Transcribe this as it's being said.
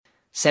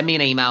Send me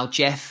an email,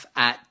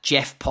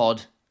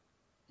 jeff@jeffpod.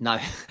 No.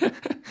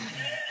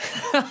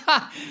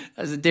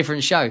 That's a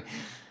different show.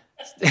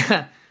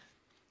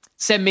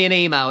 Send me an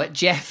email at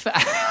jeff.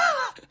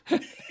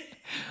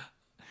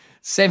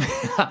 Send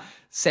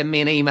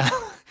me an email.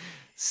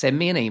 Send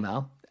me an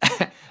email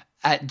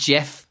at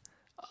jeff.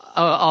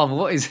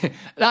 What is it?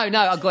 No,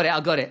 I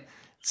got it.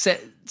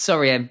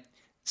 Sorry, Em.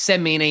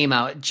 Send me an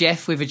email at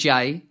jeff with a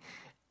J,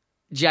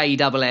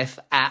 Jeff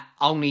at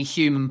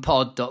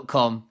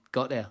onlyhumanpod.com.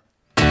 Got there.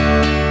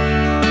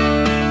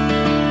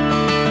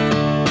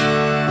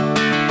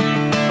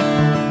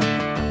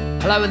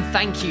 Hello and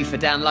thank you for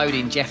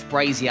downloading Jeff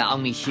Brazier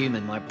Only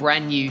Human, my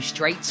brand new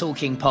straight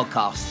talking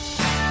podcast.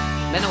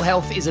 Mental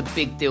health is a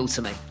big deal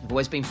to me. I've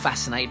always been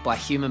fascinated by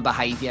human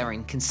behaviour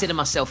and consider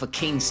myself a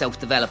keen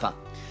self-developer.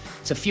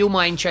 To fuel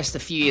my interest, a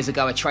few years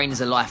ago I trained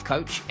as a life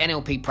coach,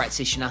 NLP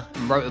practitioner,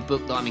 and wrote a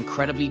book that I'm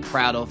incredibly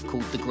proud of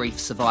called The Grief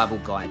Survival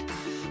Guide.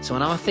 So I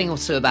know a thing or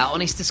two about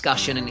honest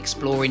discussion and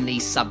exploring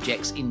these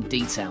subjects in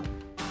detail.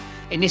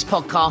 In this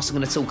podcast, I'm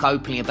going to talk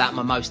openly about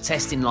my most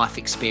testing life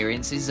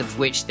experiences, of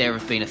which there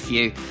have been a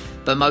few,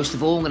 but most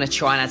of all, I'm going to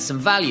try and add some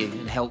value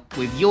and help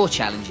with your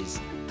challenges.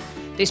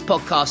 This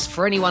podcast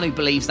for anyone who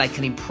believes they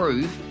can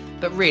improve,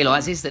 but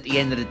realises that at the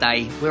end of the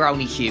day, we're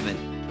only human.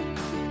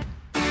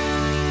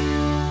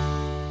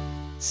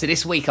 So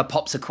this week I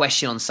popped a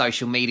question on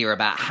social media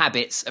about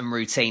habits and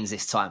routines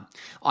this time.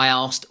 I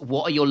asked,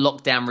 what are your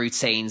lockdown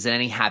routines and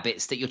any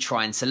habits that you're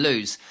trying to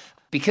lose?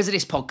 Because of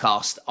this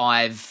podcast,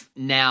 I've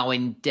now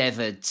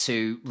endeavoured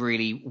to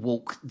really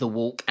walk the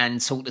walk and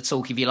talk the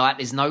talk, if you like.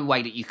 There's no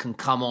way that you can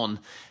come on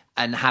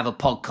and have a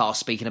podcast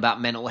speaking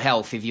about mental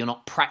health if you're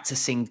not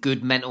practicing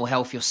good mental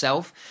health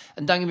yourself.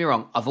 And don't get me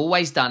wrong, I've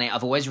always done it.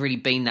 I've always really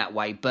been that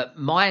way. But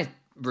my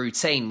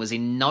routine was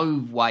in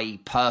no way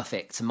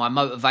perfect. And my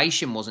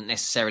motivation wasn't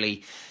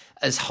necessarily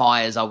as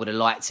high as I would have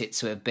liked it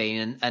to have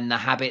been. And the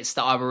habits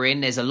that I were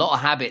in, there's a lot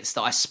of habits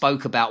that I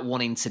spoke about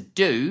wanting to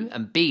do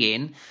and be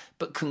in,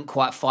 but couldn't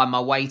quite find my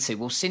way to.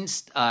 Well,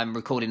 since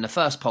recording the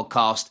first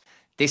podcast,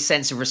 this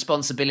sense of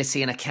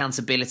responsibility and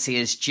accountability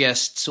has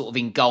just sort of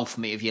engulfed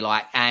me, if you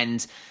like.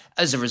 And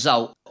as a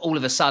result, all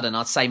of a sudden,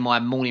 I'd say my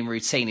morning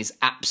routine is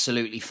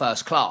absolutely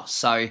first class.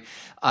 So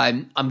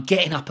I'm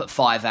getting up at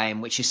 5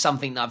 a.m., which is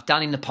something that I've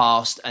done in the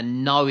past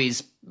and know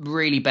is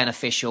really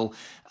beneficial.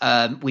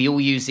 We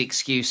all use the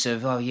excuse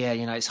of,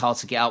 it's hard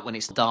to get up when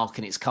it's dark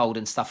and it's cold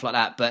and stuff like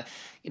that. But,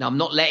 I'm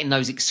not letting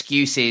those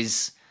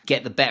excuses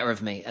get the better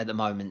of me at the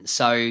moment.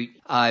 So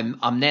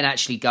I'm then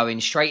actually going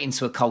straight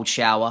into a cold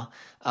shower.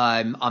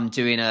 I'm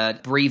doing a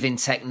breathing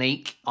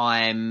technique.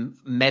 I'm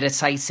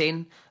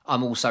meditating.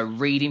 I'm also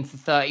reading for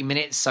 30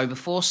 minutes. So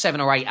before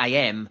 7 or 8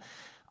 a.m.,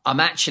 I'm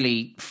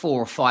actually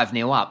 4 or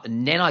 5-0 up.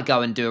 And then I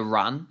go and do a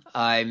run.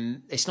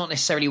 It's not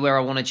necessarily where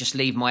I want to just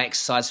leave my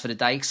exercise for the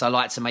day, because I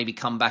like to maybe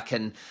come back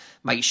and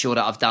make sure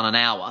that I've done an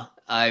hour.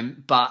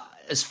 But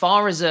as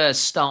far as a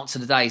start to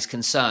the day is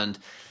concerned,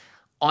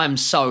 I'm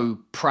so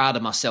proud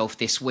of myself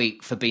this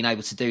week for being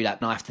able to do that.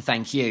 And I have to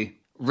thank you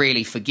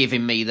really for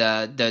giving me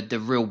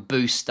the real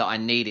boost that I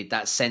needed.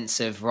 That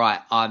sense of, right,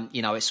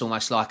 it's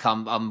almost like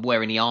I'm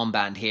wearing the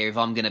armband here. If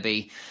I'm going to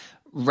be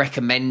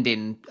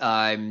recommending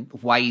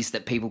ways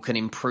that people can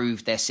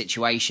improve their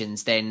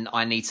situations, then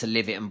I need to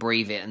live it and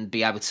breathe it and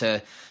be able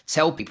to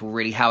tell people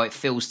really how it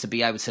feels to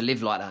be able to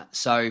live like that.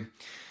 So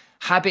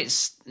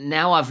habits,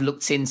 now I've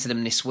looked into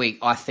them this week,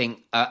 I think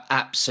are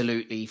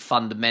absolutely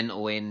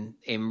fundamental in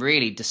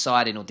really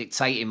deciding or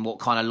dictating what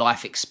kind of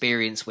life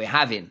experience we're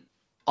having.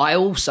 I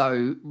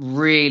also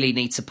really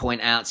need to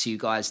point out to you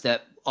guys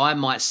that I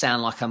might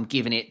sound like I'm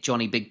giving it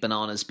Johnny Big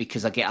Bananas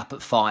because I get up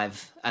at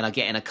 5 and I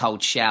get in a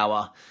cold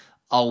shower.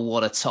 Oh,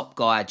 what a top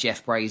guy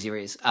Jeff Brazier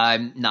is.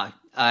 No.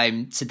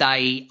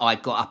 Today I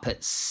got up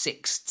at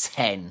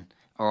 6:10.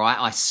 All right.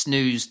 I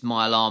snoozed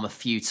my alarm a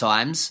few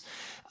times.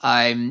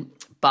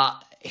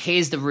 But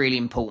here's the really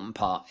important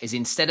part is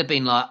instead of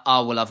being like,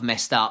 oh, well, I've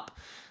messed up,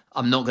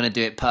 I'm not going to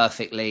do it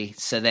perfectly,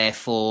 so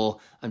therefore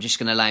I'm just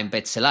going to lay in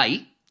bed till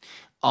 8.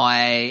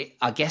 I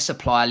guess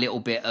apply a little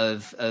bit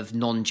of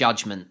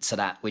non-judgment to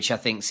that, which I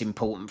think is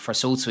important for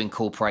us all to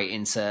incorporate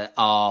into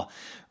our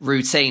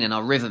routine and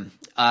our rhythm.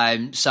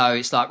 So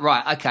it's like,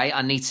 right, okay,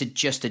 I need to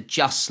just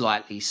adjust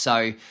slightly.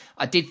 So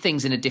I did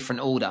things in a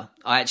different order.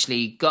 I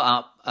actually got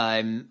up,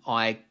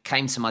 I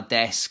came to my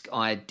desk,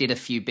 I did a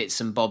few bits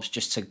and bobs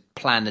just to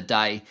plan the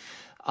day.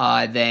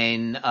 I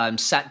then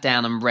sat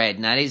down and read.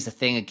 Now, here's the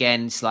thing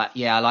again. It's like,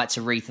 I like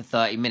to read for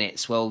 30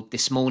 minutes. Well,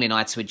 this morning I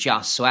had to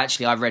adjust. So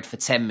actually I read for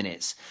 10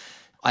 minutes.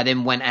 I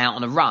then went out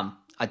on a run.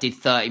 I did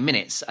 30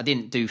 minutes. I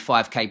didn't do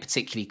 5K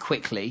particularly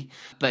quickly.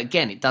 But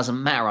again, it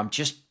doesn't matter. I'm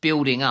just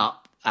building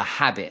up a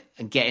habit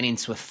and getting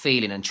into a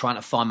feeling and trying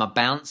to find my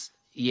balance.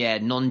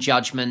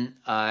 Non-judgment,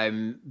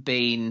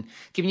 giving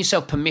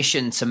yourself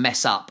permission to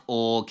mess up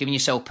or giving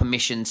yourself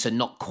permission to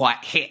not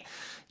quite hit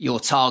your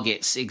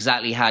targets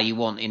exactly how you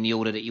want in the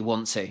order that you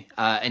want to.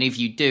 And if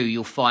you do,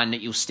 you'll find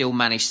that you'll still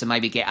manage to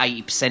maybe get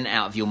 80%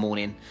 out of your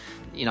morning.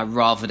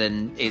 rather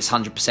than it's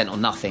 100% or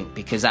nothing,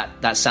 because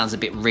that sounds a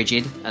bit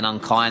rigid and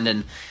unkind.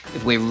 And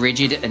if we're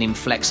rigid and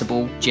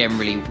inflexible,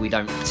 generally we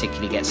don't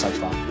particularly get so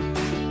far.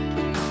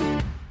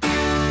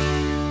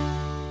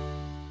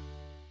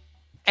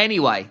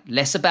 Anyway,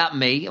 less about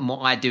me and what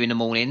I do in the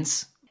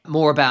mornings,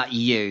 more about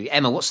you.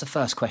 Emma, what's the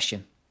first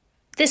question?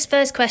 This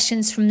first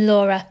question's from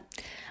Laura.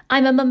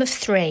 I'm a mum of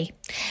 3.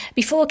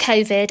 Before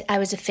COVID, I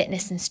was a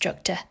fitness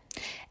instructor.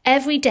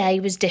 Every day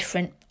was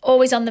different,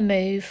 always on the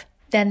move.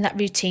 Then that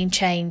routine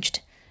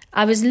changed.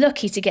 I was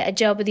lucky to get a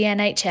job with the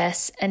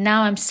NHS, and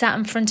now I'm sat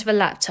in front of a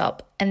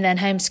laptop and then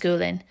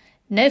homeschooling.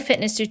 No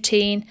fitness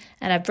routine,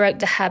 and I broke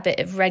the habit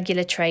of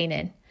regular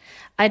training.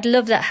 I'd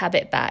love that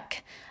habit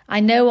back. I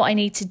know what I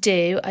need to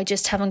do, I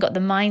just haven't got the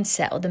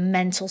mindset or the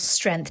mental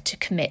strength to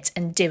commit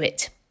and do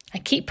it. I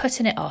keep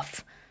putting it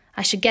off.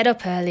 I should get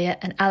up earlier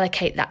and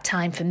allocate that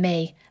time for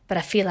me, but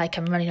I feel like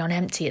I'm running on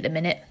empty at the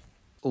minute.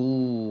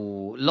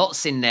 Ooh,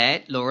 lots in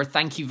there, Laura.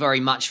 Thank you very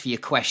much for your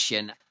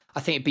question.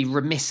 I think it'd be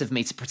remiss of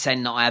me to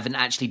pretend that I haven't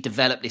actually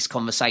developed this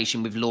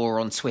conversation with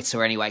Laura on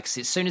Twitter anyway, because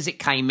as soon as it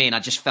came in, I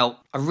just felt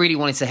I really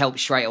wanted to help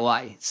straight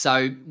away.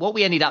 So what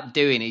we ended up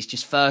doing is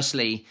just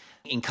firstly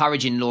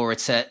encouraging Laura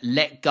to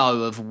let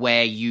go of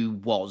where you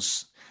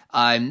was.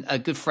 A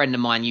good friend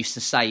of mine used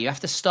to say, you have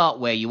to start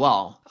where you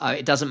are.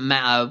 It doesn't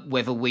matter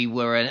whether we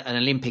were an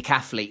Olympic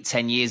athlete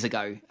 10 years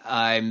ago,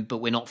 but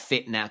we're not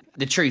fit now.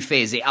 The truth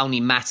is, it only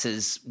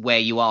matters where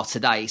you are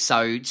today.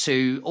 So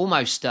to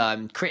almost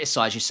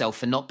criticise yourself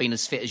for not being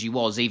as fit as you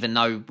was, even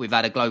though we've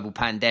had a global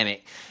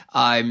pandemic,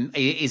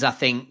 is, I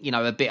think,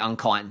 a bit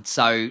unkind.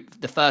 So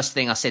the first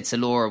thing I said to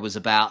Laura was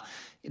about,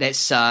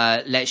 let's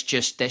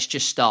just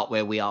start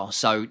where we are.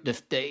 So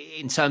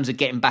in terms of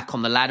getting back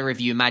on the ladder, if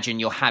you imagine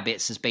your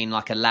habits as being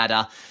like a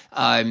ladder,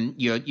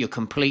 you're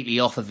completely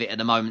off of it at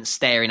the moment,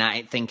 staring at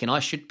it, thinking I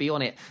should be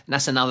on it. And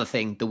that's another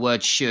thing. The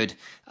word should,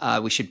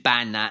 we should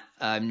ban that.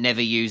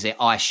 Never use it.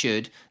 I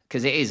should,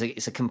 because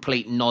it's a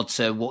complete nod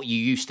to what you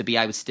used to be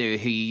able to do,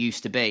 who you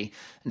used to be.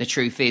 And the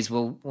truth is,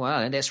 well,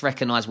 let's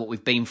recognise what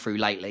we've been through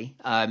lately.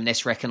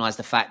 Let's recognise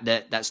the fact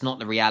that that's not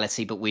the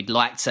reality, but we'd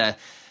like to,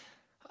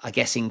 I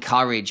guess,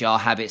 encourage our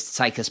habits to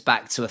take us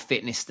back to a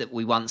fitness that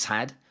we once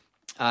had.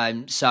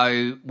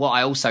 So what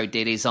I also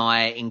did is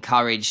I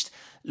encouraged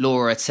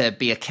Laura to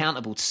be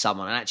accountable to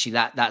someone. And actually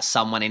that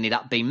someone ended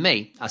up being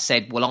me. I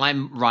said, well,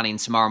 I'm running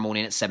tomorrow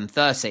morning at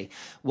 7:30.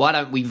 Why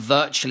don't we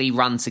virtually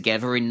run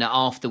together, and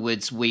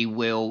afterwards we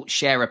will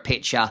share a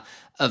picture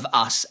of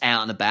us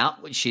out and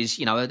about, which is,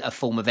 a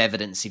form of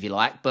evidence, if you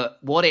like. But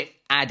what it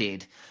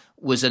added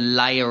was a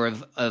layer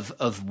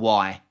of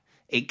why.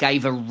 It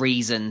gave a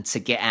reason to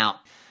get out.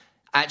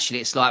 Actually,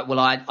 it's like, well,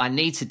 I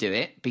need to do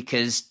it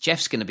because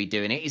Jeff's going to be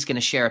doing it. He's going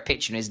to share a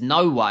picture, and there's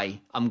no way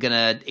I'm going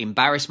to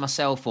embarrass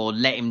myself or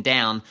let him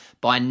down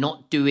by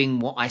not doing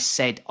what I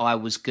said I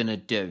was going to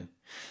do.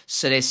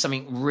 So there's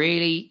something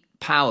really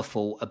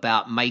powerful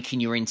about making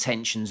your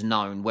intentions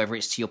known, whether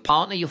it's to your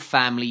partner, your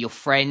family, your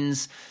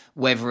friends,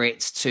 whether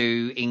it's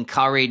to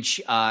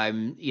encourage,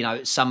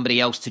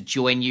 somebody else to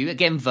join you.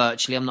 Again,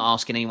 virtually, I'm not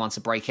asking anyone to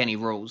break any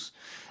rules.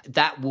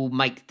 That will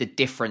make the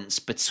difference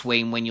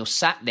between when you're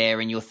sat there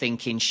and you're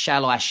thinking,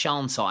 shall I,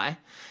 shan't I?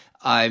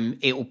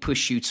 It will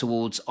push you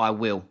towards I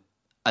will,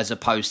 as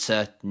opposed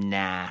to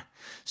nah.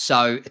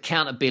 So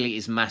accountability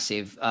is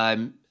massive.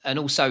 And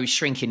also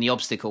shrinking the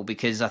obstacle,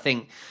 because I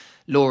think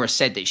Laura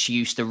said that she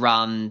used to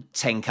run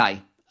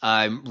 10K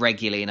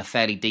regularly in a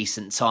fairly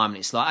decent time. And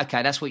it's like,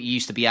 okay, that's what you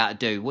used to be able to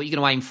do. What are you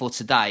going to aim for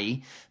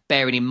today?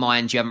 Bearing in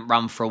mind you haven't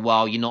run for a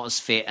while, you're not as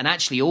fit. And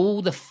actually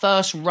all the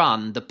first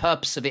run, the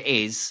purpose of it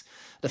is,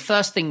 the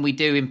first thing we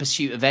do in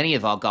pursuit of any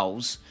of our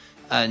goals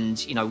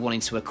and,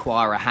 wanting to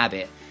acquire a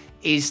habit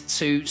is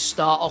to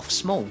start off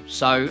small.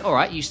 So, all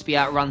right, you used to be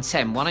able to run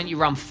 10. Why don't you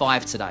run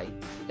 5 today?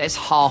 Let's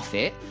half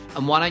it.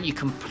 And why don't you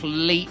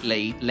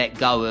completely let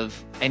go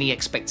of any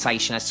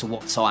expectation as to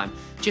what time?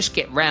 Just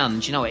get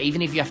round.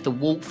 Even if you have to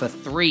walk for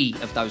 3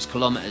 of those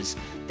kilometres,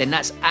 then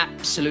that's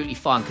absolutely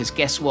fine, because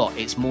guess what?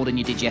 It's more than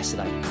you did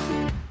yesterday.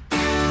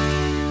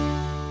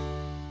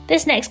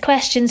 This next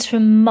question's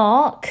from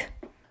Mark.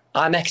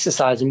 I'm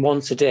exercising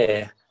once a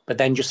day, but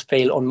then just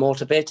feel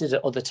unmotivated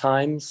at other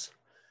times.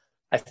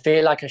 I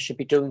feel like I should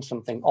be doing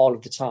something all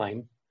of the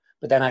time,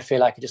 but then I feel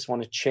like I just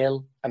want to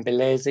chill and be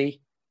lazy.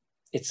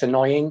 It's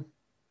annoying.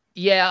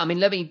 Yeah, I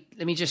mean, let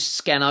me just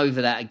scan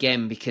over that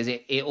again, because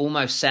it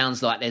almost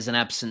sounds like there's an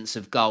absence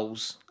of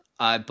goals,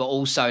 but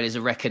also there's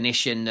a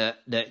recognition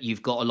that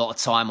you've got a lot of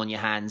time on your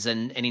hands,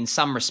 and in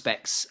some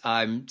respects,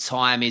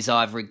 time is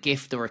either a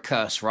gift or a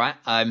curse, right?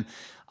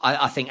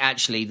 I think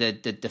actually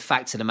the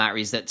fact of the matter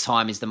is that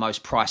time is the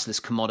most priceless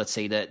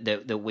commodity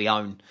that we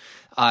own.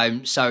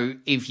 So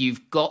if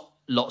you've got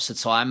lots of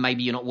time,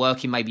 maybe you're not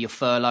working, maybe you're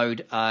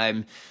furloughed,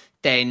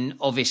 then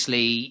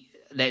obviously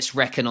let's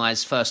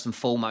recognise first and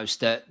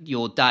foremost that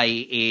your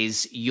day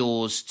is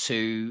yours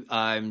to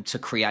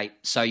create.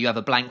 So you have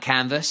a blank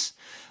canvas.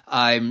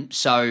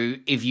 So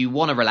if you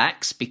want to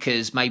relax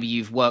because maybe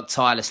you've worked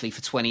tirelessly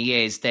for 20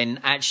 years, then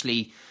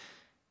actually,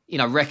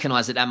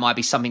 recognise that might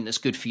be something that's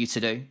good for you to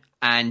do.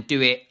 and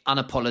do it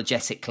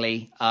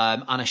unapologetically,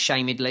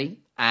 unashamedly,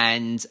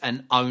 and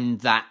own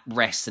that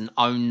rest and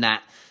own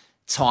that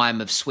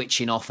time of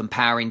switching off and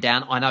powering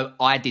down. I know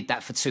I did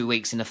that for 2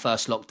 weeks in the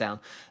first lockdown.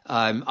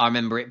 I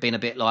remember it being a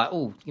bit like,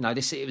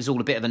 it was all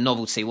a bit of a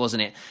novelty,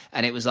 wasn't it?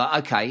 And it was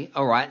like, okay,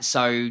 all right.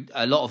 So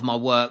a lot of my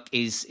work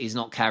is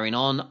not carrying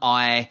on.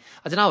 I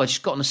don't know, I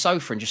just got on the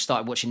sofa and just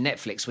started watching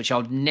Netflix, which I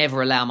would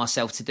never allow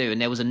myself to do.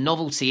 And there was a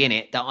novelty in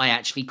it that I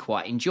actually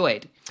quite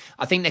enjoyed.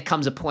 I think there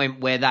comes a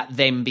point where that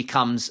then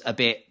becomes a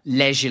bit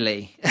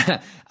leisurely.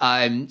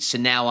 So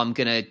now I'm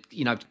going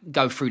to,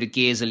 go through the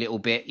gears a little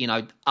bit,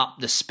 up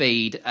the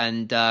speed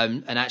and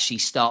actually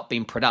start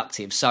being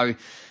productive. So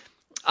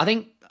I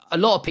think a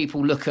lot of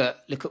people look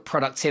at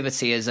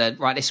productivity as this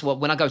is what,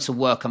 when I go to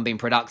work, I'm being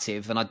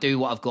productive and I do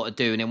what I've got to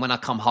do. And then when I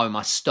come home,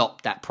 I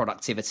stop that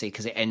productivity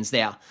because it ends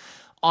there.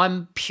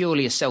 I'm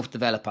purely a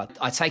self-developer.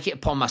 I take it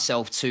upon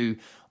myself to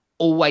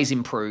always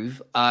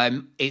improve.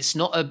 It's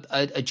not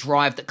a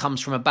drive that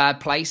comes from a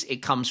bad place. It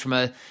comes from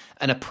an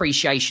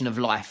appreciation of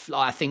life.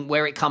 I think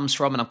where it comes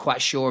from, and I'm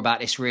quite sure about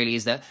this really,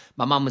 is that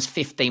my mum was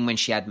 15 when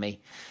she had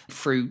me.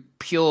 Through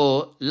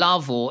pure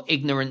love or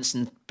ignorance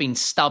and being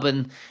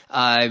stubborn,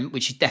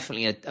 which is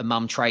definitely a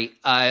mum trait,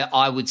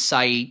 I would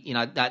say,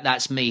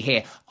 that's me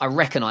here. I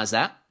recognise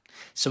that.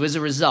 So as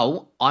a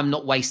result, I'm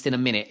not wasting a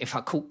minute.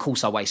 Of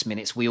course I waste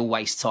minutes. We all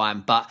waste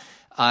time. But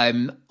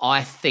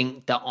I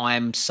think that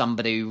I'm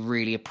somebody who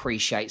really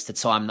appreciates the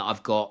time that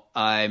I've got.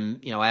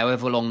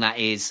 However long that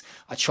is,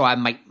 I try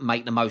and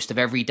make the most of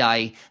every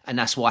day. And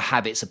that's why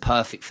habits are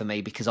perfect for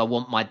me, because I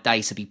want my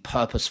day to be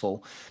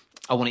purposeful.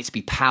 I want it to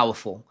be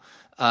powerful.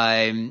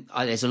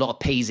 There's a lot of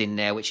P's in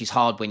there, which is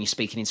hard when you're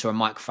speaking into a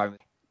microphone.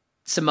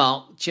 So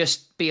Mark,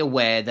 just be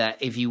aware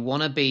that if you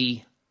want to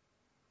be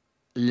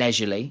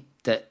leisurely,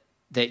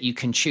 that you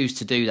can choose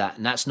to do that.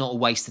 And that's not a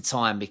waste of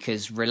time,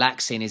 because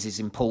relaxing is as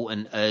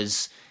important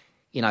as,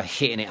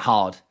 hitting it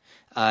hard.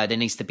 There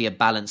needs to be a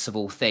balance of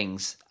all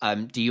things.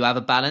 Do you have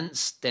a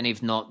balance? Then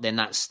if not, then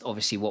that's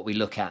obviously what we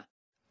look at.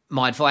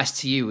 My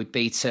advice to you would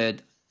be to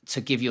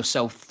give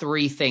yourself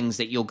 3 things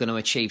that you're going to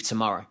achieve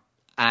tomorrow.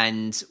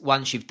 And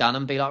once you've done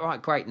them, be like,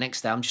 right, great,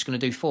 next day I'm just going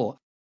to do 4.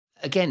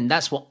 Again,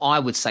 that's what I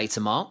would say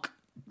to Mark.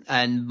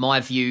 And my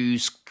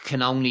views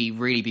can only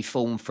really be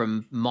formed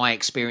from my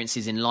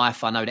experiences in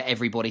life. I know that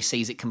everybody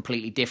sees it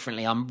completely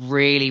differently. I'm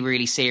really,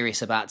 really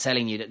serious about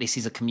telling you that this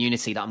is a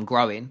community that I'm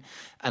growing.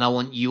 And I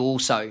want you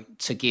also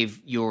to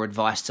give your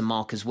advice to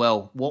Mark as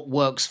well. What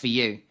works for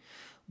you?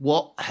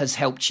 What has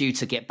helped you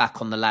to get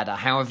back on the ladder?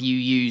 How have you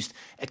used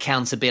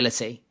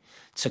accountability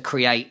to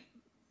create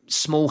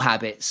small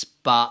habits,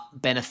 but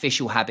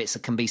beneficial habits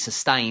that can be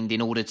sustained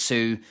in order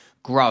to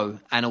grow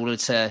and in order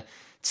to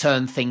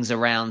turn things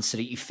around so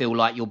that you feel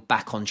like you're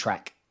back on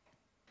track?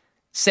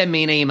 Send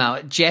me an email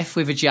at Jeff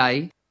with a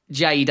J,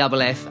 Jeff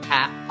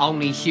at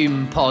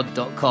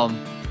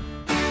onlyhumanpod.com.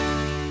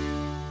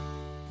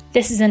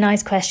 This is a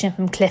nice question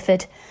from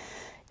Clifford.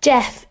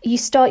 Jeff, you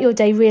start your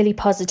day really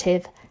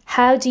positive.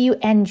 How do you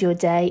end your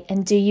day,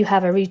 and do you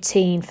have a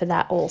routine for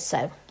that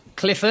also?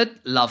 Clifford,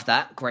 love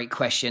that. Great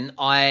question.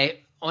 I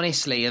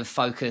honestly have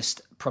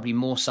focused probably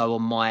more so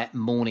on my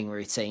morning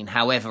routine.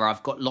 However,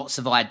 I've got lots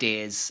of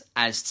ideas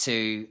as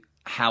to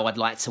how I'd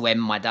like to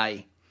end my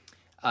day.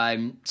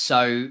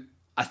 So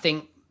I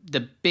think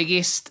the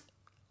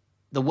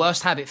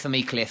worst habit for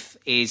me, Cliff,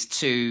 is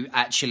to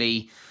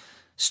actually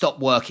stop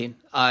working.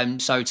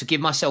 So to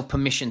give myself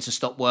permission to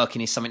stop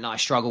working is something that I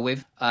struggle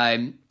with.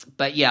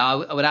 But yeah,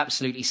 I would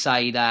absolutely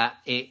say that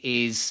it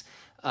is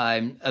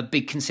a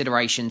big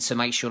consideration to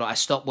make sure that I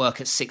stop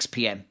work at 6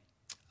 p.m.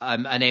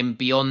 And then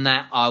beyond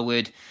that, I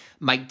would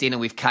make dinner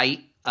with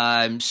Kate.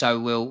 So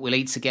we'll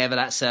eat together.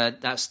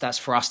 That's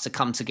for us to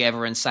come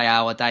together and say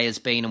how our day has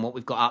been and what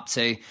we've got up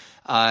to.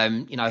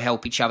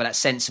 Help each other. That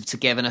sense of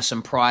togetherness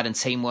and pride and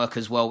teamwork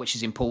as well, which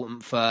is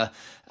important for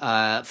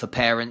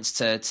parents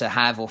to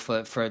have, or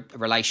for a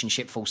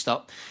relationship, full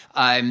stop.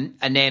 And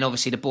then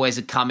obviously the boys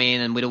would come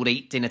in and we'd all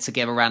eat dinner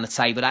together around the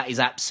table. That is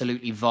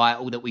absolutely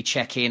vital, that we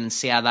check in and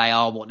see how they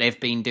are, what they've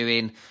been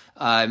doing,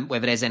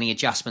 whether there's any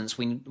adjustments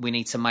we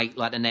need to make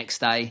like the next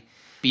day.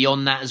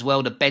 Beyond that as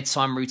well, the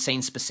bedtime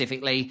routine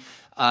specifically,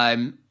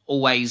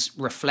 always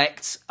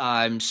reflect.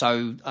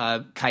 So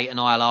Kate and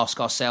I will ask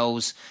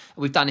ourselves,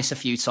 we've done this a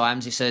few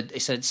times,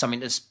 it's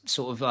something that's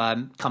sort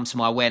of come to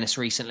my awareness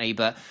recently,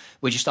 but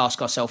we just ask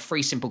ourselves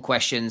 3 simple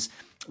questions.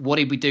 What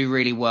did we do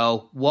really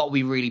well? What are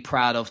we really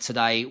proud of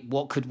today?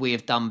 What could we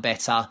have done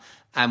better?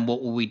 And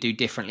what will we do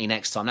differently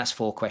next time? That's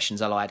 4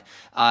 questions, I lied.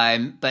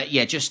 But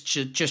yeah,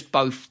 just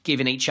both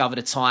giving each other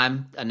the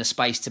time and the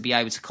space to be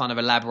able to kind of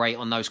elaborate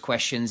on those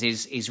questions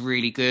is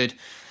really good.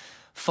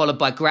 Followed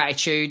by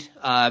gratitude,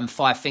 5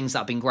 things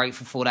that I've been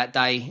grateful for that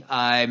day.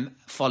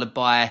 Followed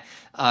by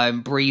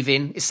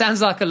breathing. It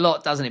sounds like a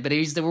lot, doesn't it? But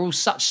they're all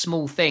such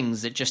small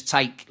things that just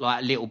take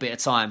like a little bit of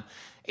time.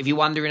 If you're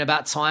wondering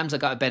about times, I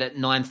go to bed at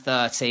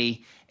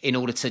 9:30 in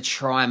order to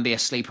try and be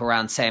asleep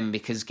around 10,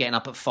 because getting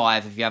up at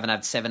 5 if you haven't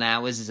had 7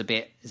 hours is a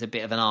bit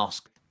of an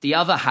ask. The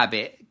other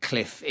habit,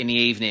 Cliff, in the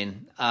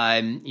evening,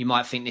 you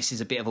might think this is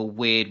a bit of a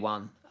weird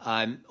one.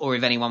 Or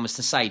if anyone was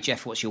to say,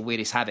 Jeff, what's your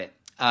weirdest habit?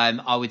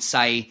 I would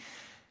say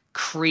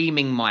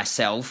creaming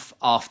myself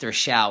after a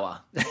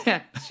shower.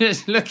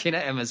 Just looking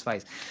at Emma's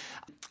face.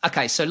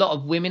 Okay, so a lot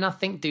of women, I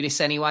think, do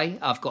this anyway.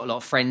 I've got a lot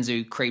of friends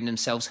who cream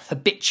themselves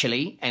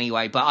habitually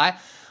anyway, but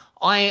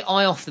I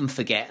often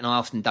forget and I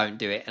often don't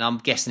do it, and I'm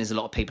guessing there's a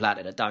lot of people out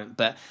there that don't.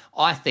 But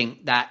I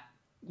think that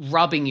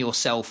rubbing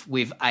yourself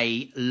with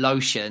a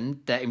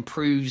lotion that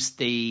improves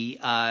the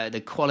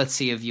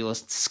quality of your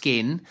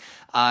skin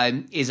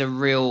is a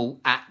real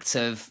act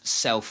of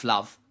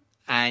self-love,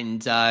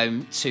 and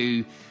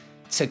to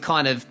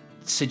kind of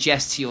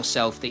suggest to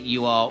yourself that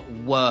you are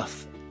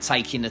worth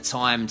taking the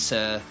time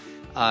to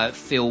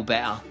feel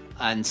better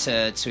and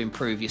to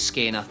improve your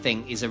skin, I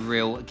think is a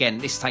real,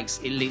 again,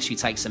 it literally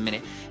takes a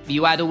minute. If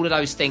you add all of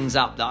those things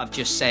up that I've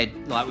just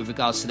said, like with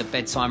regards to the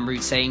bedtime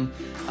routine,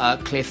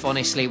 Cliff,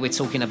 honestly, we're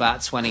talking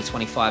about 20,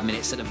 25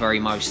 minutes at the very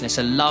most. And it's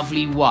a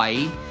lovely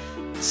way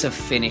to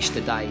finish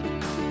the day.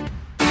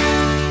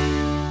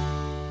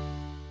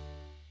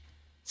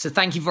 So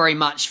thank you very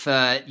much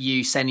for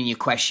you sending your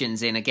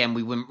questions in. Again,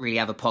 we wouldn't really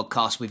have a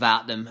podcast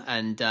without them.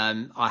 And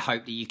I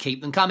hope that you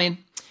keep them coming.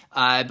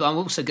 But I'm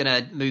also going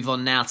to move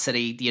on now to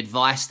the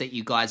advice that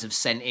you guys have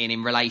sent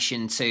in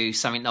relation to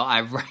something that I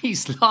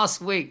raised last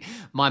week,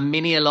 my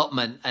mini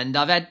allotment. And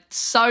I've had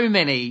so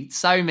many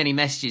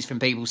messages from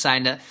people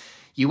saying that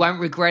you won't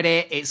regret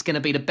it. It's going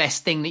to be the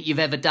best thing that you've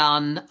ever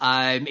done.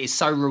 It's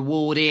so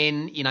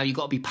rewarding. You know, you've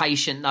got to be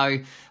patient though.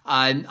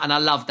 And I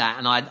love that.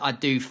 And I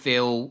do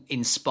feel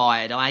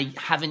inspired. I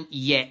haven't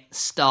yet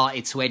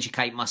started to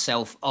educate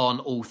myself on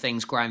all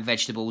things growing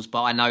vegetables,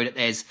 but I know that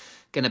there's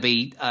going to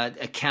be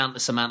a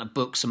countless amount of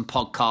books and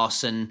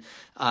podcasts and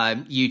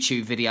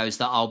YouTube videos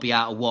that I'll be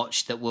able to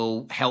watch that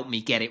will help me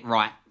get it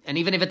right. And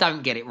even if I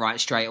don't get it right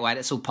straight away,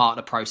 that's all part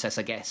of the process,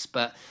 I guess.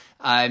 But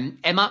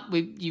Emma,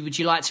 would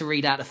you like to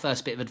read out the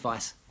first bit of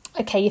advice?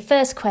 Okay, your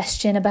first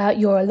question about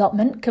your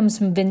allotment comes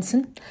from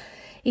Vincent.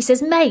 He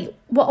says, mate,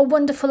 what a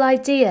wonderful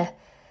idea.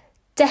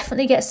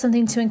 Definitely get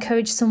something to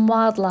encourage some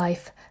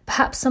wildlife.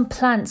 Perhaps some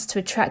plants to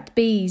attract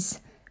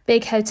bees.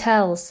 Big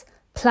hotels,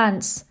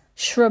 plants,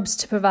 shrubs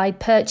to provide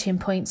perching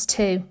points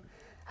too.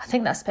 I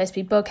think that's supposed to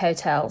be bug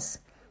hotels,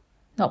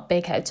 not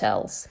big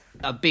hotels.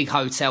 A big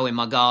hotel in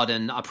my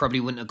garden I probably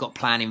wouldn't have got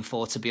planning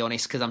for, to be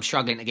honest, because I'm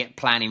struggling to get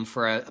planning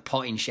for a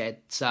potting shed.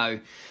 So,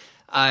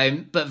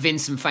 but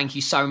Vincent, thank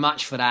you so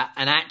much for that.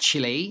 And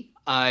actually,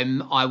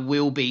 I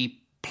will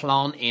be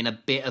planting a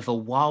bit of a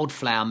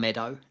wildflower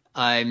meadow.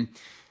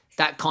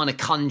 That kind of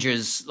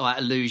conjures like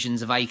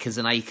illusions of acres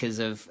and acres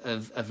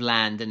of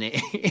land, and it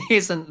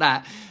isn't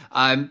that.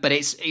 But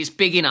it's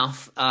big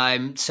enough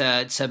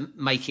to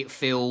make it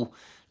feel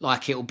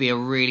like it'll be a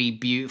really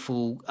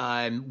beautiful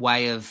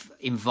way of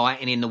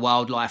inviting in the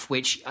wildlife,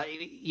 which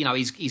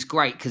is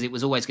great because it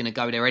was always going to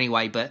go there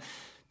anyway. But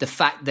the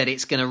fact that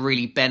it's going to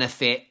really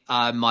benefit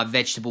my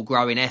vegetable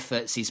growing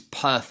efforts is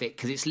perfect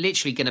because it's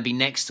literally going to be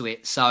next to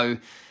it. So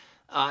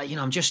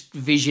I'm just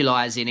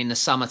visualizing in the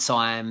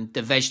summertime,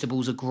 the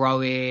vegetables are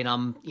growing.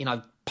 I'm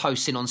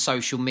posting on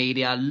social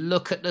media,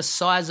 look at the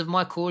size of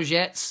my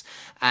courgettes.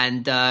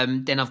 And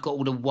then I've got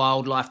all the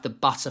wildlife, the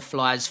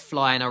butterflies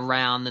flying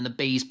around and the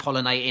bees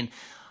pollinating.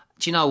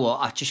 Do you know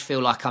what? I just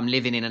feel like I'm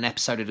living in an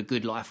episode of The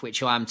Good Life,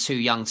 which I am too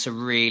young to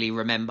really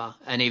remember.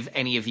 And if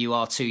any of you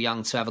are too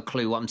young to have a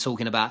clue what I'm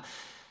talking about,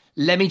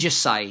 let me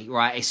just say,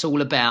 right, it's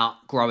all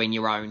about growing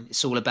your own.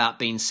 It's all about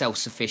being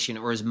self-sufficient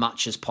or as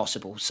much as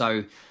possible.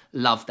 So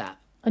love that.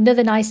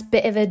 Another nice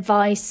bit of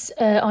advice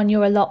on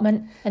your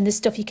allotment and the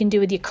stuff you can do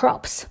with your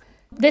crops.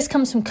 This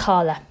comes from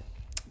Carla.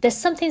 There's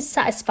something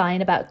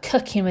satisfying about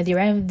cooking with your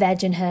own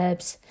veg and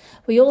herbs.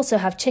 We also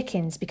have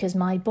chickens because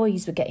my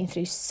boys were getting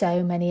through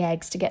so many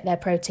eggs to get their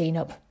protein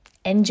up.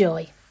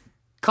 Enjoy.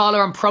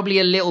 Carla, I'm probably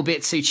a little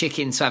bit too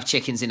chicken to have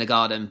chickens in the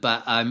garden,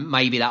 but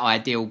maybe that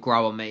idea will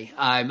grow on me.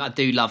 I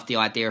do love the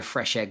idea of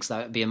fresh eggs, though.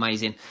 It'd be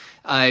amazing.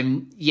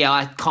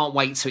 I can't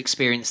wait to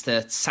experience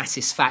the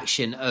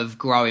satisfaction of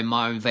growing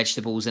my own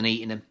vegetables and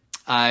eating them.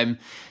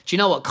 Do you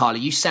know what, Carla?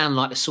 You sound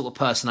like the sort of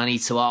person I need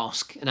to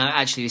ask. And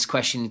actually, this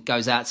question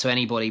goes out to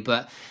anybody,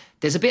 but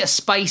there's a bit of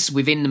space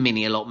within the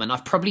mini allotment.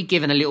 I've probably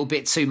given a little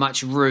bit too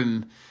much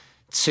room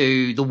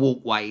to the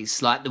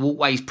walkways. Like, the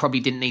walkways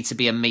probably didn't need to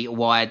be a metre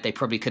wide. They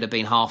probably could have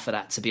been half of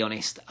that, to be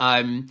honest.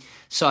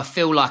 So I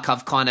feel like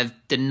I've kind of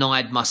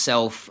denied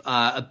myself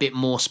a bit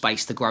more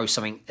space to grow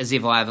something, as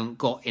if I haven't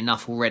got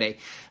enough already.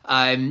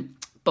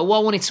 But what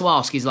I wanted to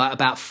ask is like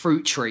about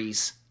fruit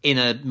trees in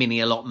a mini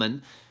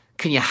allotment.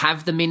 Can you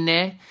have them in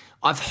there?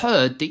 I've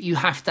heard that you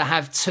have to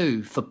have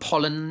two for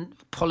pollen.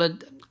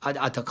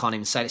 I can't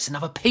even say it. It's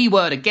another P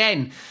word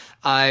again.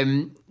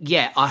 I've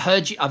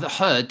heard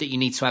that you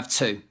need to have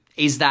two.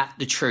 Is that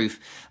the truth?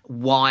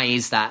 Why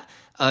is that?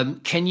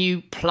 Can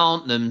you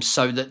plant them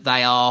so that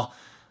they are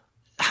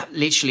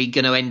literally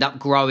going to end up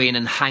growing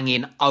and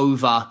hanging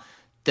over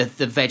the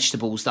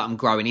vegetables that I'm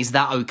growing? Is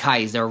that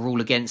okay? Is there a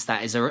rule against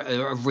that? Is there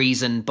a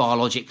reason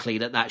biologically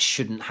that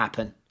shouldn't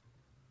happen?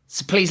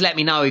 So please let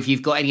me know if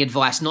you've got any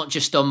advice, not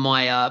just on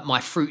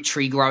my fruit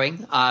tree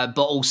growing, but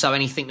also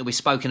anything that we've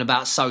spoken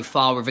about so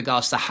far with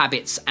regards to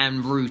habits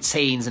and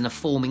routines and the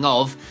forming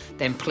of,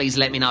 then please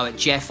let me know at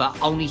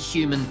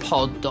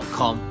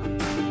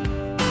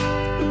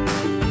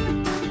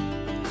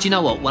jeff@onlyhumanpod.com. Do you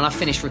know what? When I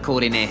finish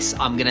recording this,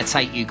 I'm going to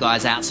take you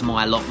guys out to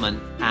my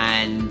allotment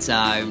and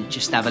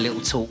just have a little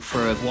talk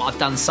through of what I've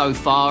done so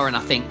far, and I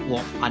think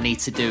what I need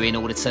to do in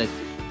order to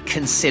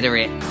consider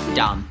it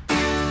done.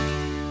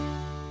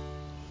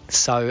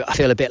 So I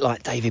feel a bit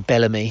like David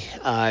Bellamy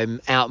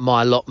out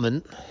my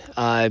allotment,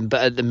 but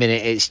at the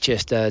minute it's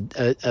just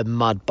a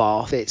mud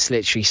bath. It's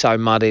literally so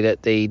muddy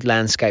that the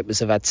landscapers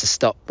have had to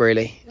stop,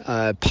 really.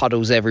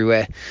 Puddles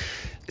everywhere.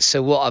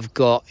 So what I've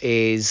got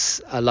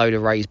is a load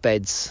of raised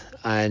beds,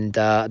 and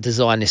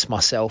designed this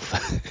myself.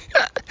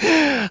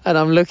 And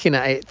I'm looking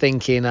at it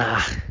thinking,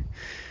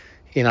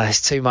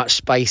 there's too much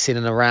space in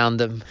and around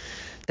them.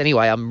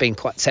 Anyway, I'm being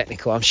quite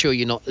technical. I'm sure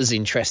you're not as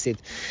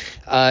interested.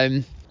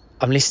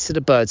 I'm listening to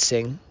the birds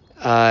sing.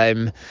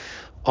 I'm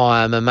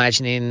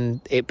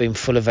imagining it being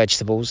full of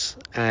vegetables,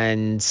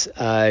 and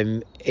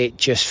it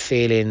just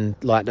feeling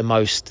like the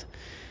most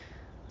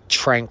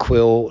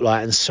tranquil,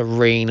 and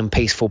serene and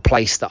peaceful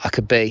place that I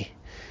could be.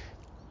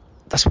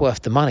 That's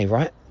worth the money,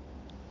 right?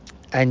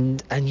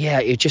 And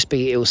yeah, it'd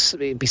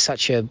be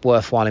such a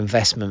worthwhile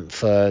investment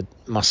for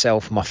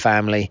myself and my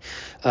family.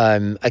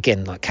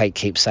 Again, like Kate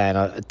keeps saying,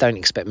 I don't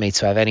expect me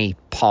to have any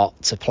part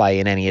to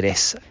play in any of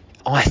this.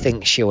 I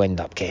think she'll end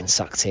up getting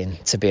sucked in,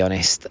 to be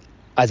honest.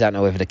 I don't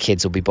know whether the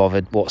kids will be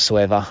bothered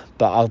whatsoever,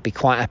 but I'll be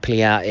quite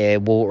happily out here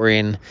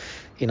watering,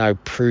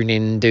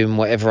 pruning, doing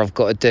whatever I've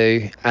got to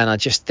do. And I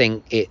just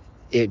think it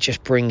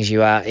just brings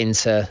you out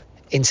into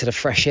the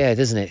fresh air,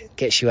 doesn't it?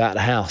 Gets you out of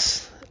the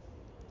house.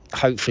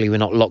 Hopefully we're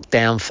not locked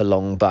down for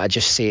long, but I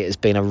just see it as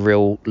being a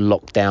real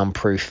lockdown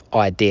proof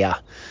idea.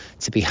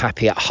 To be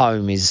happy at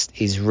home is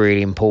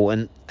really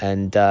important,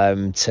 and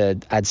to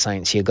add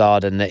something to your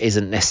garden that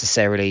isn't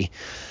necessarily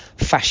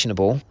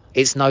fashionable.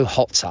 It's no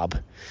hot tub,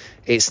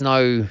 it's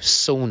no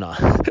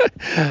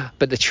sauna,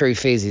 but the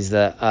truth is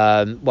that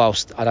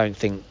whilst I don't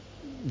think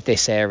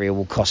this area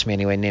will cost me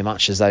anywhere near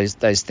much as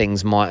those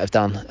things might have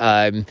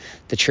done,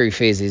 the truth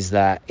is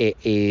that it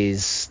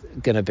is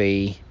going to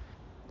be,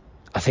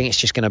 I think it's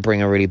just going to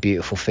bring a really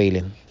beautiful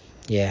feeling.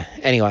 Yeah.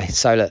 Anyway,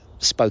 so look,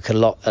 spoke a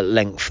lot at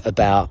length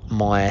about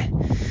my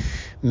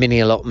mini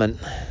allotment,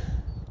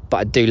 but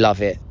I do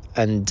love it,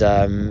 and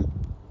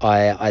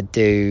I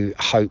do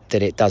hope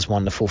that it does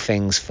wonderful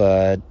things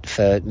for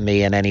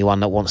me and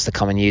anyone that wants to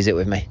come and use it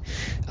with me.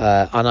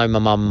 I know my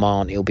mum and my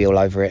auntie will be all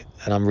over it,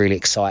 and I'm really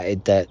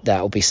excited that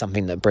will be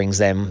something that brings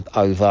them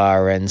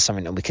over and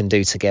something that we can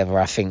do together.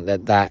 I think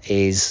that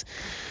is,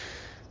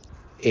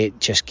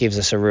 it just gives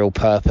us a real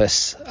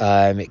purpose.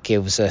 It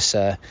gives us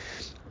a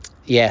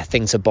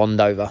thing to bond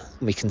over.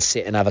 We can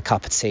sit and have a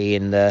cup of tea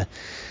in the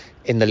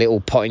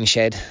little potting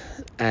shed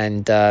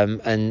and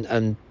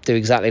do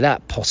exactly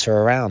that, potter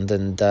around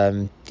and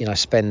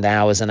spend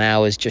hours and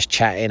hours just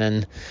chatting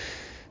and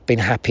being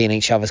happy in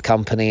each other's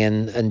company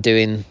and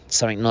doing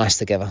something nice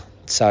together.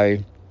 So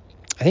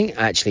I think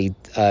actually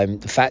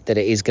the fact that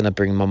it is going to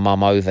bring my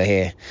mum over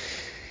here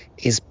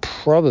is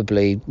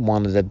probably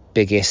one of the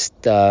biggest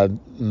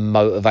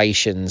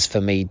motivations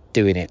for me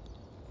doing it.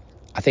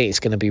 I think it's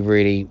going to be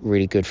really,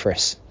 really good for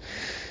us.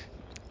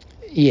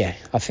 Yeah,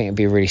 I think it'd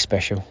be really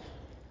special.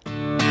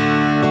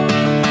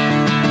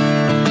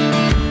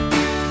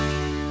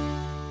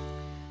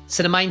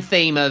 So the main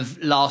theme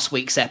of last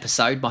week's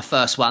episode, my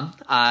first one,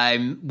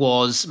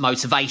 was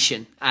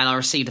motivation. And I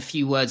received a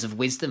few words of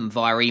wisdom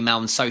via email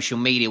and social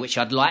media, which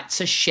I'd like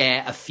to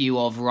share a few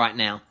of right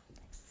now.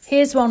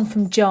 Here's one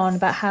from John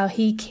about how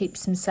he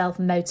keeps himself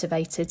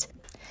motivated.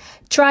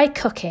 Try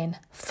cooking,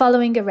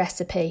 following a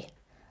recipe.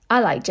 I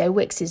like Joe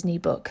Wicks's new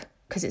book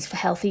because it's for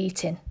healthy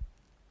eating.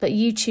 But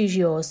you choose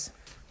yours.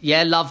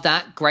 Yeah, love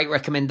that. Great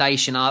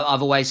recommendation.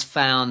 I've always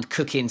found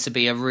cooking to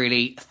be a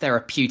really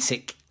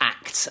therapeutic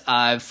act.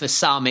 For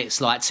some,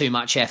 it's like too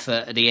much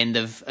effort at the end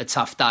of a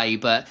tough day.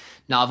 But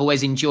no, I've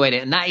always enjoyed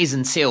it. And that is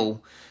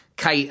until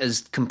Kate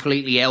has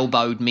completely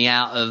elbowed me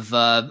out of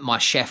my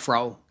chef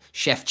role.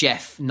 Chef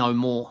Jeff, no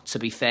more, to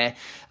be fair.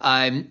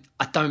 I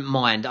don't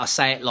mind. I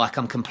say it like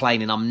I'm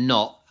complaining. I'm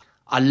not.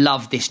 I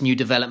love this new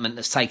development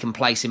that's taken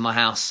place in my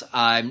house.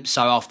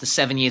 So after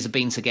 7 years of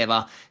being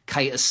together,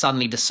 Kate has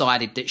suddenly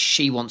decided that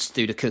she wants to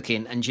do the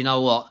cooking. And you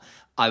know what?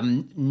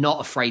 I'm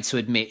not afraid to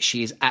admit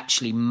she is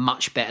actually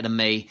much better than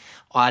me.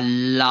 I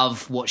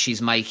love what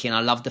she's making.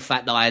 I love the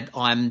fact that I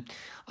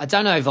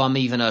don't know if I'm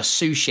even a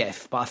sous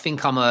chef, but I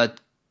think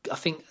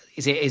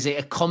is it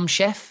a com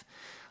chef?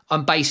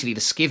 I'm basically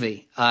the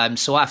skivvy.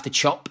 So I have to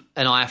chop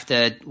and I have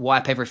to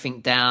wipe everything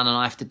down and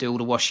I have to do all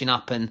the washing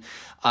up. And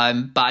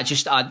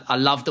but I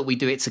love that we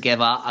do it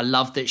together. I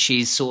love that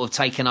she's sort of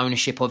taken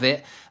ownership of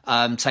it,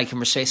 taken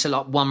respect. It's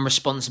like one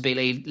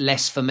responsibility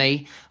less for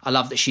me. I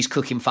love that she's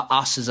cooking for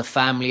us as a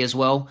family as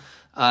well.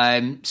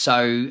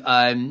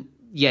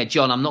 yeah,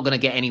 John, I'm not going to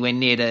get anywhere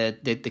near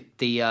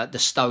the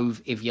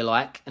stove, if you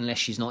like, unless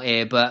she's not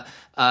here. But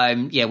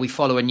yeah, we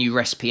follow a new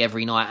recipe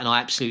every night, and I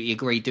absolutely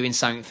agree. Doing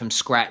something from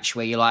scratch,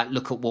 where you're like,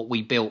 look at what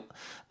we built,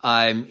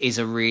 is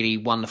a really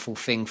wonderful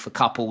thing for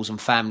couples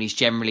and families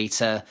generally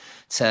to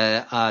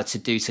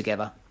do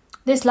together.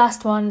 This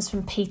last one's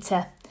from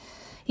Peter.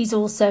 He's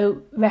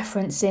also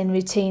referencing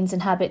routines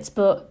and habits,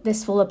 but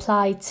this will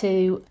apply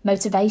to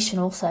motivation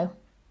also.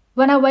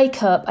 When I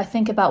wake up, I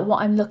think about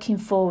what I'm looking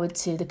forward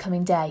to the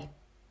coming day.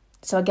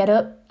 So I get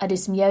up, I do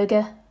some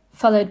yoga,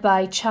 followed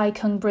by Chai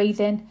Kung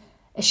breathing,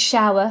 a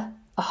shower,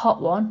 a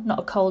hot one, not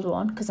a cold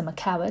one, because I'm a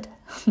coward.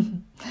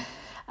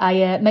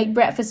 I make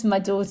breakfast for my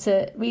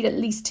daughter, read at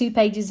least 2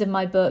 pages of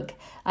my book.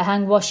 I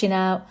hang washing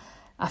out.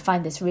 I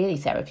find this really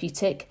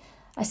therapeutic.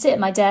 I sit at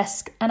my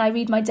desk and I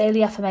read my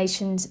daily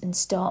affirmations and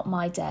start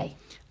my day.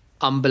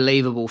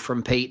 Unbelievable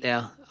from Pete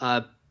there.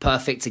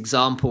 Perfect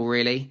example,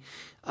 really.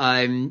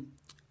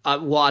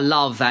 What I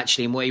love,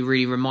 actually, and what he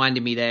really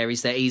reminded me there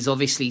is that he's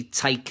obviously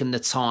taken the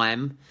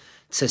time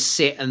to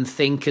sit and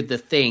think of the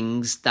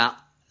things that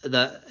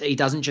he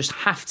doesn't just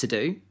have to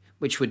do,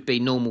 which would be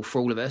normal for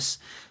all of us,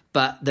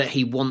 but that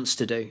he wants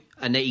to do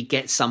and that he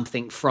gets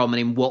something from, and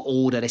in what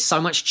order. There's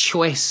so much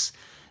choice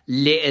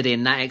littered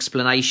in that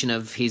explanation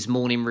of his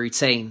morning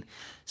routine.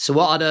 So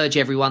what I'd urge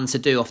everyone to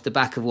do off the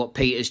back of what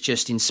Peter's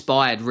just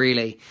inspired,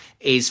 really,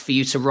 is for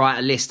you to write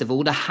a list of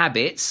all the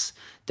habits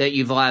that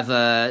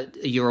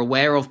you're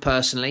aware of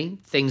personally,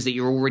 things that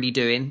you're already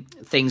doing,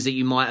 things that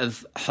you might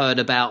have heard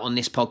about on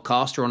this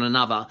podcast or on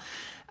another,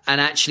 and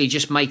actually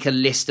just make a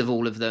list of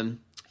all of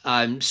them,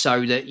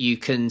 so that you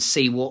can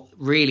see what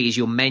really is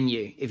your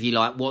menu, if you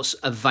like, what's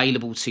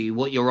available to you,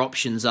 what your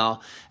options are.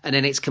 And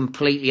then it's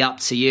completely up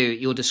to you,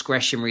 your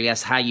discretion really,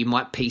 as how you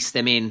might piece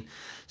them in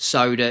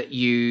so that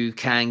you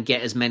can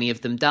get as many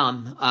of them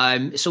done.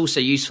 It's also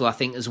useful, I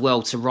think, as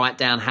well, to write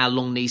down how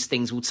long these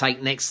things will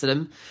take next to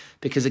them.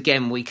 Because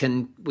again, we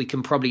can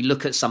probably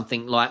look at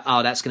something like,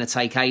 oh, that's going to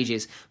take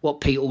ages.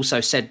 What Pete also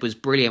said was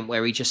brilliant,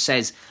 where he just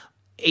says,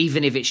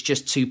 even if it's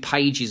just 2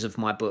 pages of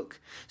my book.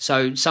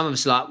 So some of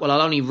us are like, well,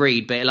 I'll only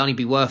read, but it'll only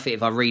be worth it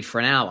if I read for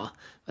an hour.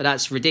 But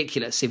that's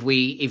ridiculous. If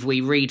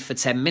we read for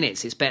 10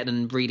 minutes, it's better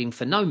than reading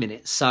for no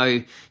minutes.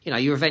 So,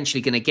 you're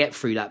eventually going to get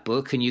through that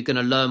book and you're going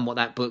to learn what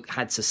that book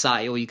had to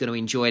say, or you're going to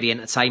enjoy the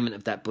entertainment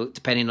of that book,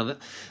 depending on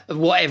of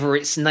whatever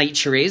its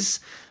nature is.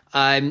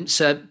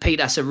 So, Pete,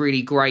 that's a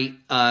really great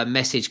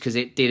message, because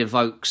it did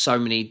evoke so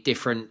many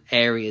different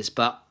areas.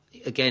 But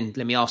again,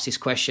 let me ask this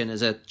question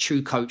as a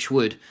true coach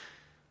would.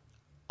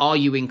 Are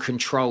you in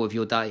control of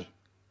your day?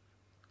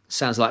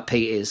 Sounds like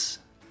Pete is.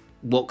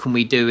 What can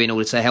we do in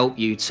order to help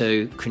you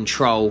to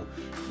control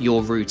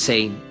your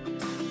routine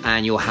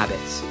and your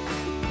habits?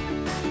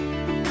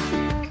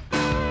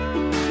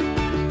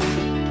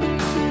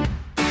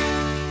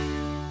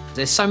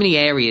 There's so many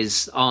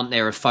areas, aren't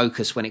there, of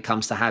focus when it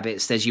comes to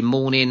habits. There's your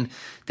morning,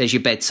 there's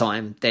your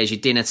bedtime, there's your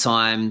dinner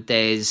time,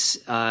 there's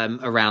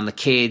around the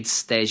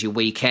kids, there's your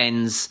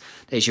weekends,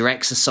 there's your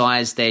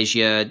exercise, there's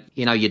your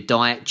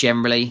diet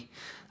generally.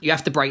 You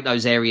have to break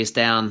those areas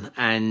down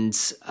and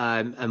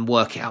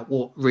work out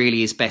what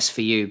really is best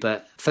for you.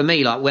 But for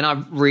me, like when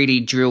I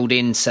really drilled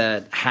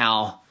into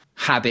how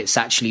habits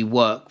actually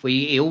work,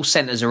 it all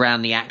centers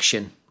around the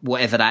action,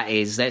 whatever that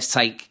is. Let's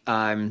take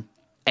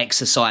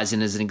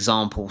exercising as an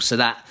example. So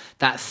that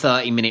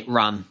 30-minute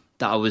run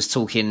that I was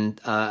talking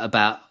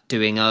about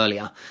doing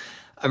earlier.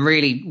 And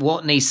really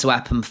what needs to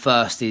happen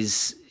first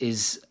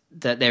is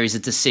that there is a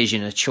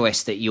decision, a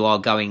choice that you are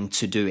going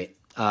to do it.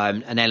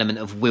 An element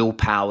of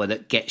willpower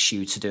that gets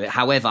you to do it.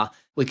 However,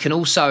 we can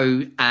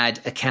also add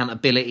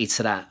accountability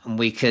to that, and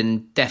we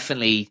can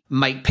definitely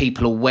make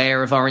people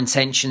aware of our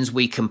intentions.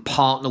 We can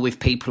partner with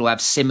people who have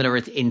similar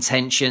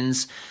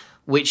intentions,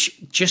 which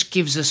just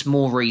gives us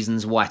more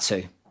reasons why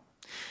to.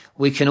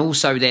 We can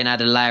also then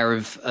add a layer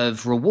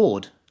of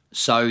reward,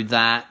 so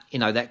that,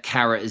 that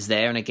carrot is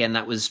there. And again,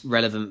 that was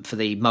relevant for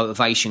the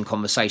motivation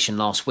conversation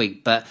last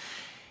week. But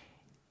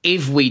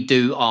if we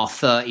do our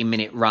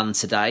 30-minute run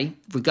today,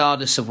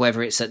 regardless of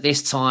whether it's at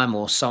this time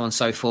or so on and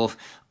so forth,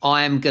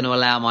 I am going to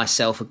allow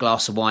myself a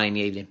glass of wine in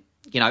the evening.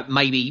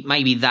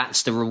 Maybe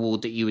that's the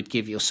reward that you would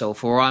give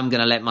yourself, or I'm going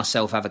to let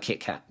myself have a Kit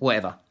Kat,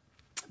 whatever.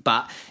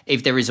 But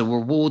if there is a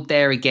reward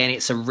there, again,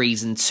 it's a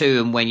reason to.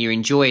 And when you're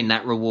enjoying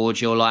that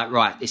reward, you're like,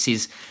 right, this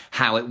is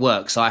how it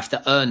works. I have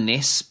to earn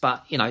this,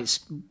 but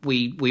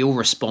we all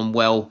respond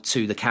well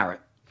to the carrot.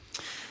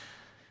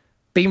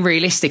 Being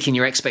realistic in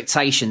your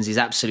expectations is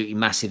absolutely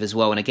massive as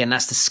well. And again,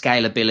 that's the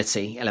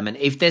scalability element.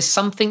 If there's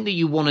something that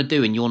you want to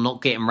do and you're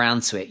not getting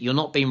around to it, you're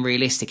not being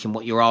realistic in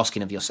what you're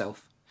asking of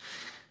yourself.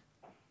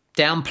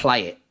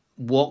 Downplay it.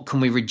 What can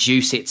we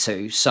reduce it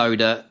to so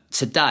that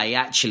today,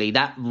 actually,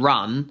 that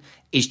run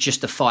is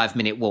just a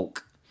 5-minute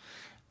walk?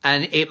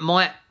 And it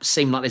might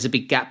seem like there's a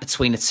big gap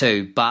between the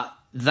two, but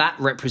that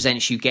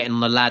represents you getting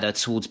on the ladder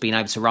towards being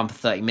able to run for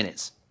 30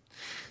 minutes.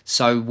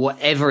 So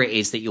whatever it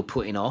is that you're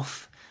putting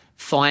off,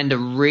 find a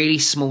really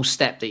small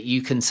step that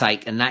you can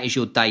take, and that is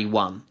your day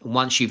one. And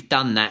once you've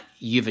done that,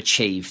 you've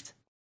achieved.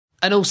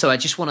 And also, I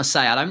just want to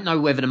say, I don't know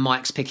whether the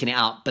mic's picking it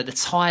up, but the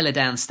tiler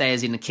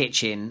downstairs in the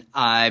kitchen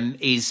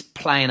is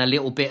playing a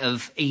little bit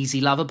of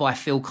Easy Lover by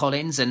Phil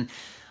Collins. And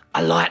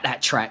I like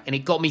that track. And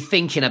it got me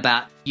thinking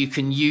about you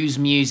can use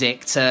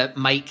music to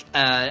make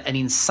an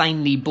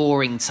insanely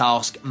boring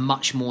task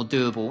much more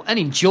doable and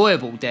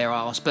enjoyable, dare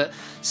I ask. But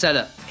so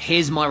look,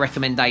 here's my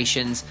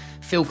recommendations.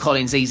 Phil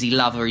Collins' Easy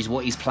Lover is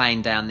what he's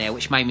playing down there,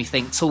 which made me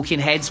think Talking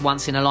Heads,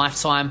 Once in a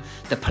Lifetime,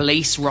 The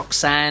Police,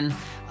 Roxanne,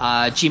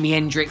 Jimi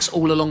Hendrix,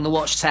 All Along the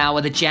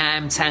Watchtower, The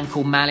Jam, Town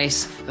Called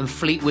Malice, and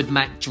Fleetwood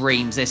Mac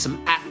Dreams. There's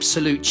some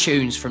absolute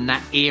tunes from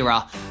that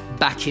era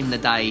back in the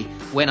day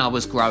when I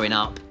was growing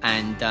up.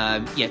 And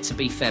to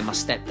be fair, my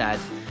stepdad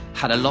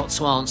had a lot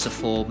to answer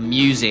for.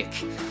 Music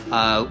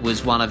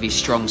was one of his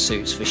strong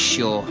suits for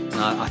sure.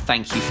 I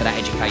thank you for that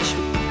education.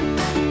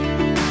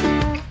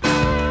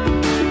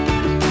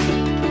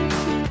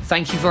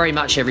 Thank you very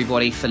much,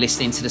 everybody, for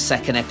listening to the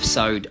second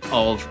episode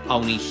of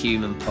Only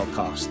Human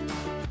podcast.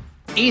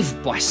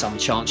 If by some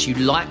chance you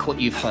like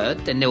what you've heard,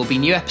 then there will be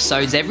new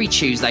episodes every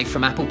Tuesday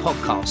from Apple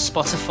Podcasts,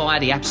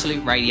 Spotify, the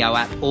Absolute Radio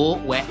app, or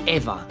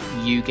wherever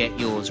you get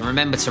yours. And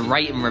remember to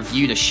rate and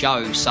review the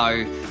show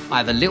so I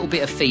have a little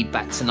bit of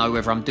feedback to know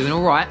whether I'm doing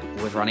all right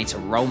or whether I need to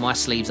roll my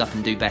sleeves up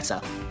and do better.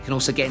 You can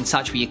also get in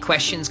touch with your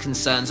questions,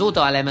 concerns, or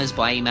dilemmas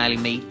by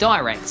emailing me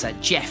direct at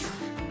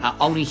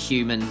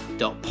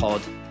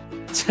jeff@onlyhuman.pod.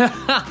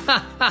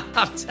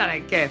 I've done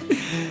it again.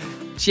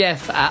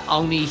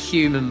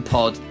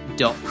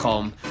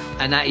 jeff@onlyhumanpod.com,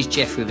 and that is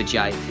Jeff with a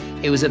J.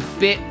 It was a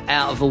bit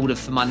out of order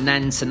for my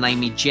nan to name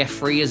me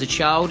Jeffrey as a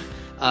child,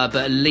 but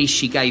at least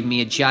she gave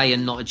me a J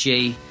and not a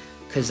G,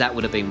 because that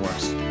would have been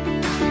worse.